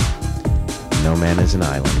love. No man is an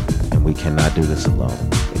island, and we cannot do this alone.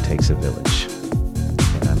 It takes a village.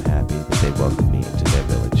 And I'm happy that they welcomed me into their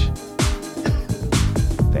village.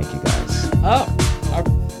 Thank you, guys. Oh,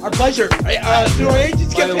 our pleasure. Do our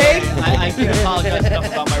agents get paid? I can't apologize enough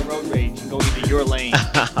about my road rage and going into your lane.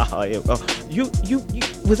 You,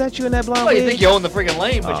 was that you in that blonde Well, you wig? think you own the friggin'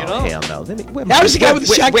 lane, but you know. Hell no. That was the guy with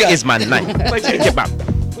the shotgun. Where is my knife?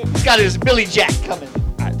 He's got his Billy Jack coming.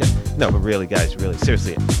 No, but really, guys, really,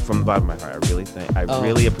 seriously, from the bottom of my heart, I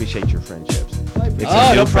really appreciate your friendships. It's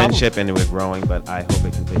a new friendship, and we're growing, but I hope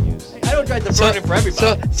it continues. I don't try to burn it for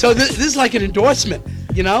everybody. So this is like an endorsement,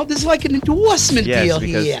 you know? This is like an endorsement deal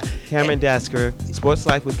because here. Cameron Datzker, Sports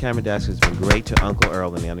Life with Cameron Datzker has been great to Uncle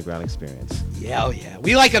Earl and the Underground Experience. Yeah, oh yeah.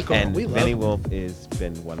 We like Uncle Earl. And We love Vinny him. Wolf has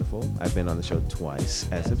been wonderful. I've been on the show twice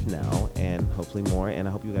as of now, and hopefully more, and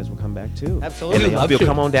I hope you guys will come back too. Absolutely. And I hope Love you'll to.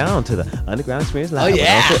 come on down to the Underground Experience Live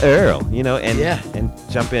yeah. with Uncle Earl, you know, and Yeah. and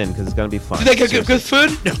jump in, because it's going to be fun. Do they get Seriously. good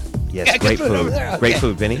food? No. Yes, Yeah, great good food over food. there. Great Okay.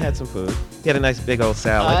 food. Vinny had some food. He had a nice big old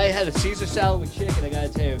salad. I had a Caesar salad with chicken. I gotta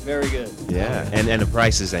tell you, very good. Yeah, and the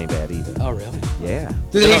prices ain't bad either. Oh, really? Yeah.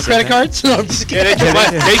 Do they need credit cards? No, I'm just Yeah,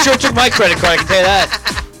 kidding. they sure took my credit card. I can tell you that.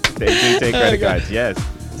 They do take credit cards, yes.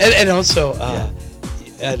 And also,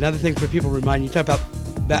 another thing for people to remind you, talk about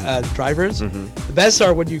drivers. Mm-hmm. The best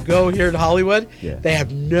are when you go here in Hollywood, Yeah. they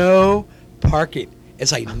have no parking.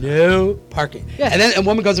 It's like no parking. Yeah. And then a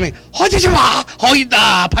woman goes to me, And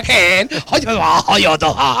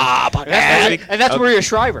that's Maria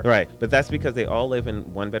Shriver. Right, but that's because they all live in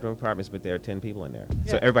one-bedroom apartments, but there are 10 people in there.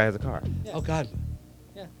 So Yeah. everybody has a car. Oh, God.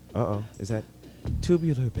 Uh-oh, is that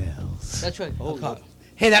tubular bells? That's right. Oh, God.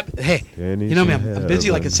 Hey, Pennies you know me, in I'm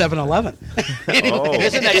busy like a heaven. 7-Eleven. Oh.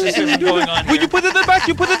 there's an exorcism going on here. You put it in the back,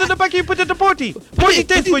 you put it in the back, you put it in the porty. Porty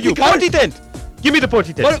tent for you, porty tent. Give me the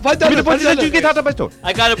porty tent. What Give me the what porty tent, is you get out of my store.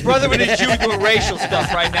 I got a brother and a Jew doing racial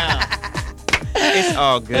stuff right now. It's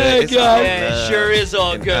all good. Hey, It's all God. Yeah, it love sure is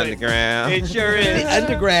all and good. Underground. It sure is.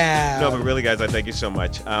 Underground. No, but really, guys, I thank you so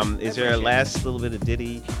much. Is there a last little bit of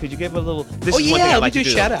ditty? Could you give a little? This Oh, is one yeah, thing I we like do to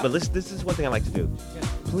do. shout out. But this is one thing I like to do.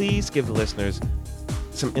 Please give the listeners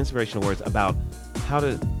some inspirational words about how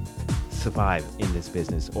to survive in this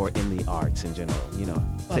business or in the arts in general. You know,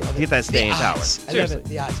 to get that staying power. I love Seriously. it,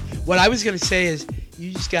 the odds. What I was gonna say is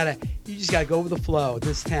you just gotta go with the flow of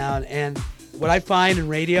this town. And what I find in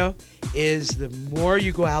radio is the more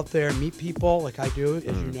you go out there and meet people, like I do, as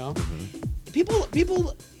you know, people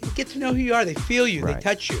get to know who you are. They feel you. Right. They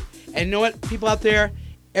touch you. And you know what? People out there,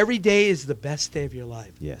 every day is the best day of your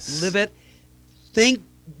life. Yes. Live it. Think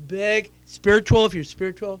big. Spiritual, if you're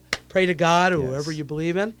spiritual. Pray to God or Yes. whoever you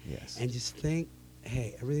believe in. Yes. And just think,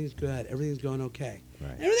 hey, everything's good. Everything's going okay.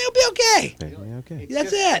 Right. Everything will be okay. Okay.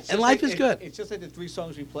 That's it. And life is good. It's just like the 3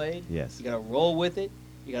 songs we played. Yes. You gotta roll with it.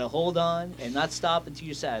 You gotta hold on and not stop until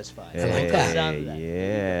you're satisfied. I like that. Down to that.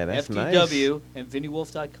 Yeah, that's FTW nice. and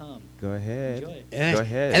VinnyWolf.com. Go ahead. Enjoy it. And, Go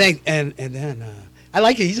ahead. And then I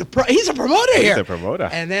like it. He's a promoter here. He's a promoter.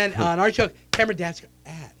 And then on our show, Cameron Datzker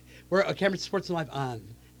we're Cameron Sports and Live on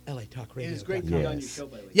LA Talk Radio. It was great coming on your show,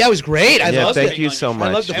 by the way. Yeah, it was great. I loved it. Thank you so much.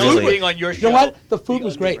 I loved the And also food. being on your show. You know what? The food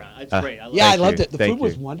was great. It's great. I love Yeah, I it. loved it. The Thank food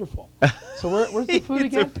was you. wonderful. So where's the food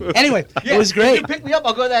again? Anyway, it was You great. can pick me up.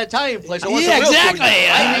 I'll go to that Italian place. I want Yeah, some real exactly.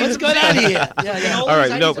 food. Let's go down here. Yeah. All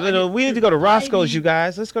right, no, we need to go to Roscoe's, you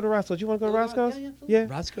guys. Let's go to Roscoe's. You want to go to Roscoe's? Yeah.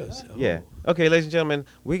 Roscoe's. Oh. Yeah. Okay, ladies and gentlemen,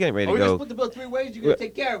 we're getting ready Oh, to we go. just put the bill 3 ways. You're going to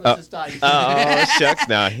take care of us this time. Oh, shucks.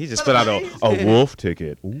 Now, he just put out a wolf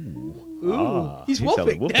ticket. Ooh. He's selling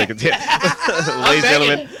wolfing. wolf tickets. Ladies and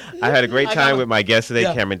gentlemen, I had a great time with my guest today,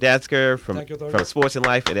 Yeah. Cameron Datzker from Sports and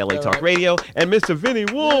Life at LA Talk Radio, and Mr. Vinny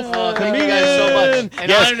Wolf, Thank you guys so much. And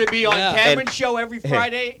Yes. honored to be on Yeah. Cameron's show every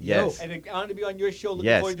Friday. Yes. And honored to be on your show. Looking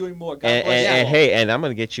Yes. forward to doing more. God And, bless you and all. hey, and I'm going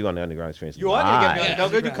to get you on the Underground Experience. You are going to get me. Yeah. No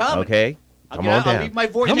good to come. Okay? Come on I'll down. leave my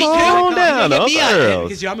voice. Come Me too. on down, Get me on it,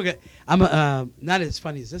 Earls. because I'm not as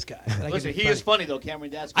funny as this guy. But I can Listen, be he is funny, though,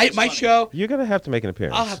 Cameron Datzker. My is funny. show, You're going to have to make an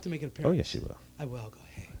appearance. I'll have to make an appearance. Oh, yes, you will. I will go.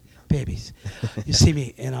 Hey, babies, you see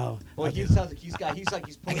me, and I'll. Well, he sounds like he's pulling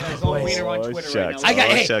I got out his a own voice. wiener on Oh, Twitter shucks. right now. I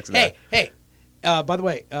got. shucks, Hey. By the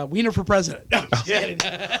way, wiener for president. No, I'm just kidding.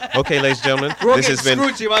 Okay, ladies and gentlemen, We're all this getting has been...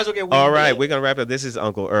 screwed, so you might as well get All wiener. right, we're going to wrap it up. This is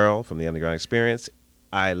Uncle Earl from the Underground Experience.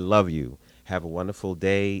 I love you. Have a wonderful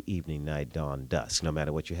day, evening, night, dawn, dusk. No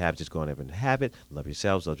matter what you have, just go on over and have it. Love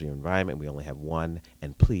yourselves, love your environment. We only have one.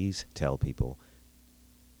 And please tell people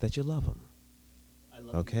that you love them.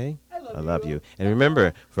 Okay? I love you. And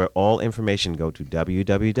remember, for all information, go to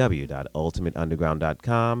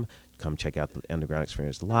www.ultimateunderground.com. Come check out the Underground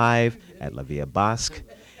Experience live at La Via Bosque.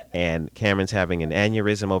 And Cameron's having an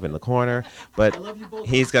aneurysm over in the corner, but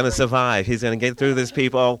he's going to survive. He's going to get through this,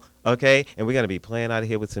 people, okay? And we're going to be playing out of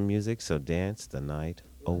here with some music, so dance the night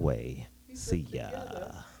away. See ya.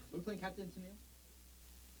 We're playing Captain Tennille?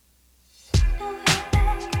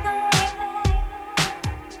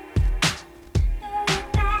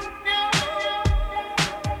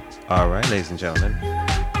 All right, ladies and gentlemen,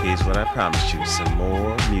 here's what I promised you, some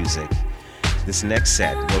more music. This next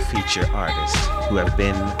set will feature artists who have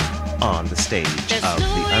been on the stage of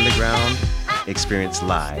the Underground Experience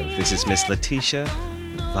Live. This is Miss Letitia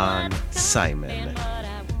Von Simon.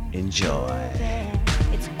 Enjoy.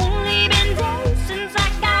 It's only been days since I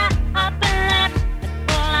got up and left.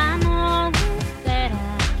 Well, I know that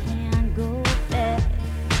I can't go back.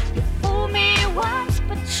 You fooled me once,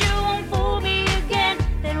 but you won't fool me again.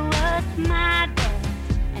 That was my bad,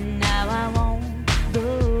 and now I won't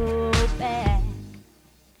go back.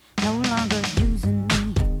 No longer using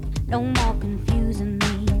me, no more confusing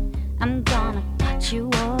me. I'm gonna cut you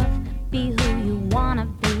off, be who you wanna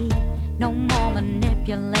be. No more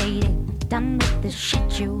manipulating, done with this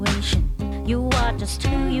situation. You are just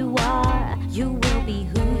who you are, you will be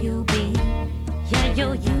who you be. Yeah,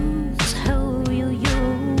 you'll use who you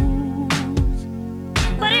use,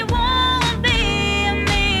 but it won't be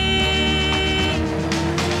me.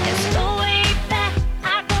 It's the way back,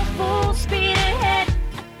 I go full speed ahead. I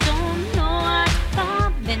don't know what's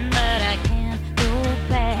coming, but I can't go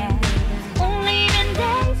back. Only been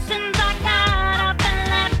days since I got up and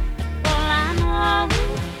left. Well, I know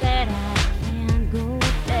that I can't go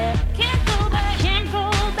back. Can't go back, can't go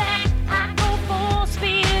back. I go full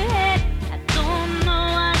speed ahead. I don't know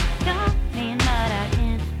what's coming, but I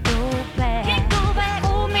can't go back. Can't go back.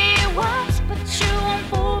 Fool me once, but you won't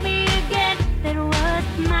fool me again. That was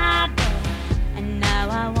my bad, and now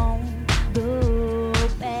I won't go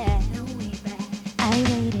back. No way back. I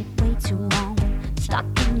waited way too long, stuck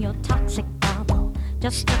in your toxic bubble.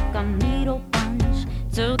 Just took a needle punch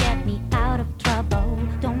to get me out of trouble.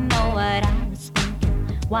 Don't know what I was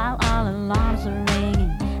thinking while all alarms were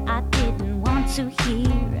ringing. I didn't want to hear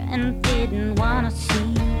and didn't want to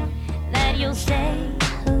see that you'll say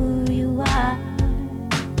who you are.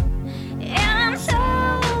 And I'm so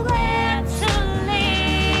glad to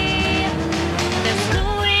leave. There's no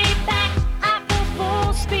way back, I go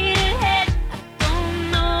full speed ahead. I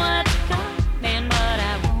don't know what's coming, but I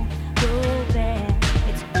won't go back.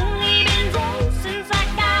 It's only been days since I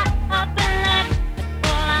got up and left.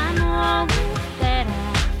 Well, I know that I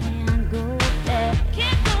can't go back.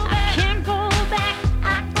 Can't go back. I can't go back. I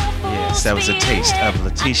go full Yes, that was a taste of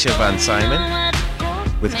Letitia Von Simon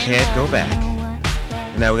with Can't Go Back.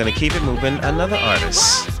 Now we're going to keep it moving. Another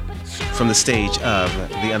artist from the stage of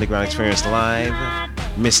the Underground Experience Live,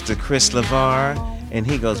 Mr. Chris LeVar, and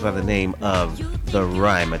he goes by the name of The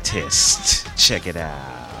Rhymatist. Check it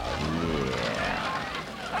out.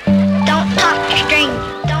 Yeah. Don't talk to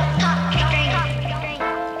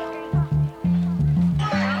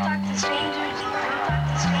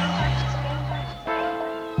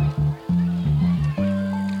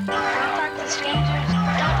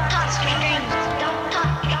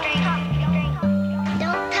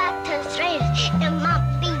strangers.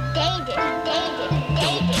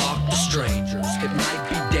 Don't talk to strangers. It might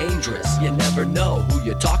be dangerous. You never know who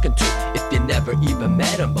you're talking to if you never even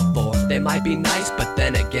met them before. They might be nice, but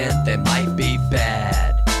then again, they might be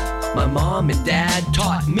bad. My mom and dad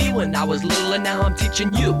taught me when I was little, and now I'm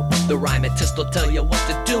teaching you. The rhymetist will tell you what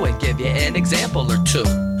to do and give you an example or two.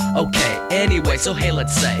 Okay, anyway, so hey,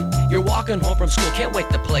 let's say you're walking home from school, can't wait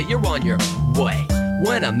to play, you're on your way.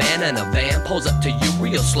 When a man in a van pulls up to you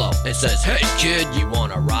real slow and says, hey kid, you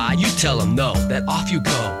wanna ride? You tell him no, then off you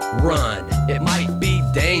go, run. It might be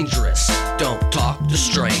dangerous, don't talk to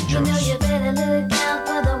strangers. You know you better look out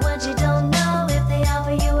for the ones you don't know. If they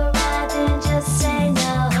offer you a ride, then just say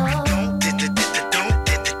no.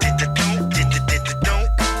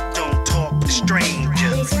 Don't talk to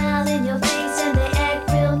strangers. They smile in your face and they act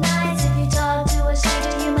real nice. If you talk to a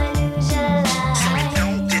stranger, you might lose your life.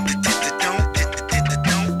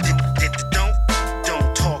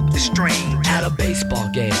 At a baseball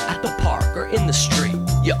game, at the park, or in the street,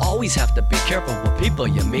 you always have to be careful with people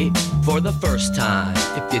you meet for the first time.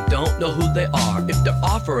 If you don't know who they are, if they're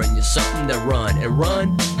offering you something, to run and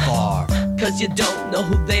run far. Cause you don't know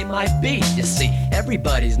who they might be. You see,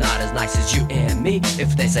 everybody's not as nice as you and me.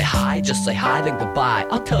 If they say hi, just say hi, then goodbye.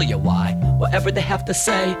 I'll tell you why. Whatever they have to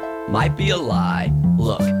say might be a lie.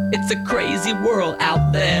 Look, it's a crazy world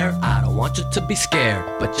out there. I don't want you to be scared,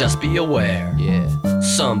 but just be aware. Yeah,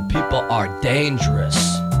 some people are dangerous,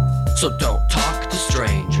 so don't talk to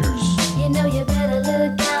strangers. You know you better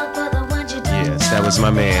look out for the ones you don't Yes, that was my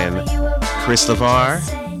man, Chris LeVar,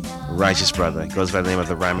 Righteous Brother. He goes by the name of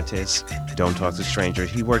the Rhymetist. Don't talk to strangers.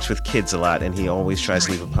 He works with kids a lot, and he always tries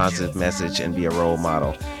to leave a positive message and be a role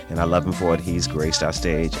model. And I love him for it. He's graced our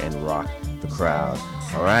stage and rocked the crowd.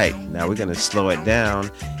 All right, now we're going to slow it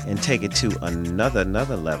down and take it to another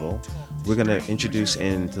level. We're going to introduce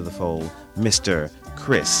into the fold Mr.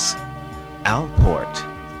 Chris Alport,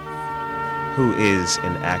 who is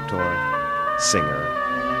an actor, singer,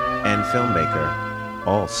 and filmmaker.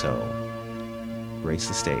 Also graced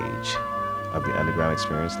the stage of the Underground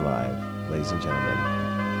Experience Live. Ladies and gentlemen,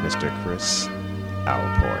 Mr. Chris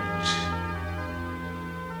Alport.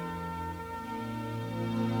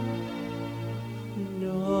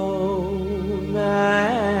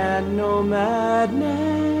 No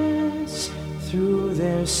madness through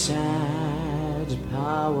their sad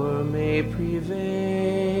power may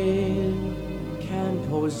prevail, can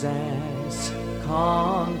possess,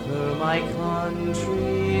 conquer my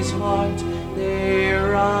country's heart. They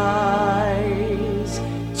rise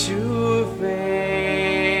to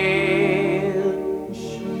fail.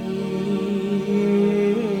 She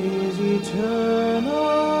is eternal,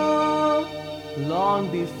 long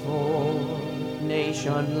before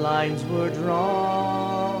nation lines were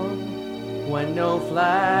drawn, when no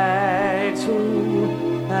flags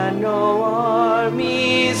flew and no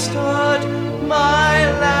army stood,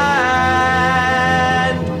 my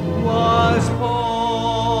land was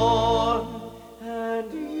born.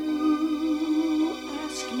 And you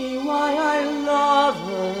ask me why I love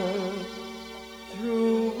her,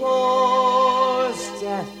 through wars,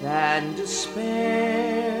 death and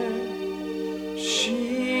despair. She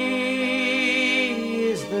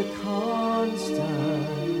is the constant,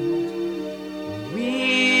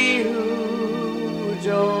 we who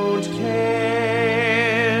don't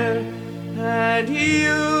care. And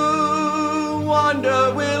you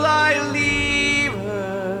wonder, will I leave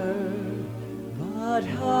her? But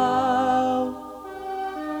how?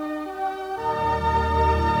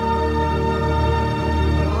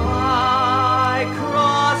 I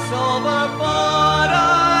cross over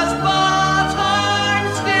borders, but I'm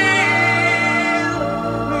still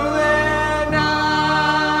there now.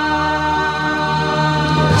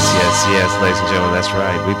 Yes, ladies and gentlemen, that's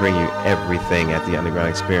right. We bring you everything at the Underground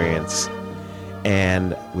Experience.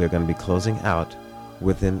 And we're going to be closing out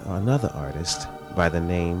with another artist by the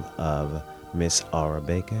name of Miss Aura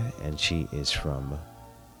Baker, and she is from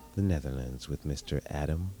the Netherlands with Mr.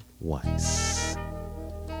 Adam Weiss.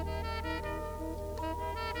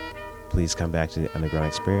 Please come back to the Underground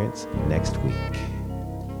Experience next week.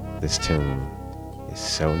 This tune is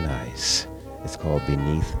so nice. It's called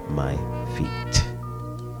Beneath My Feet.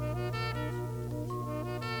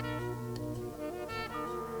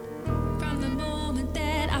 From the moment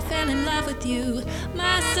that I fell in love with you,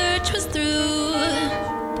 my search was through.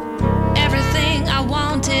 Everything I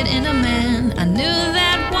wanted in a man, I knew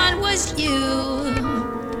that one would was you.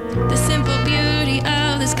 The simple beauty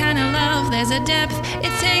of this kind of love, there's a depth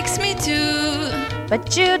it takes me to.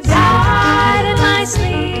 But you died in my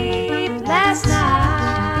sleep last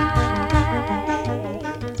night.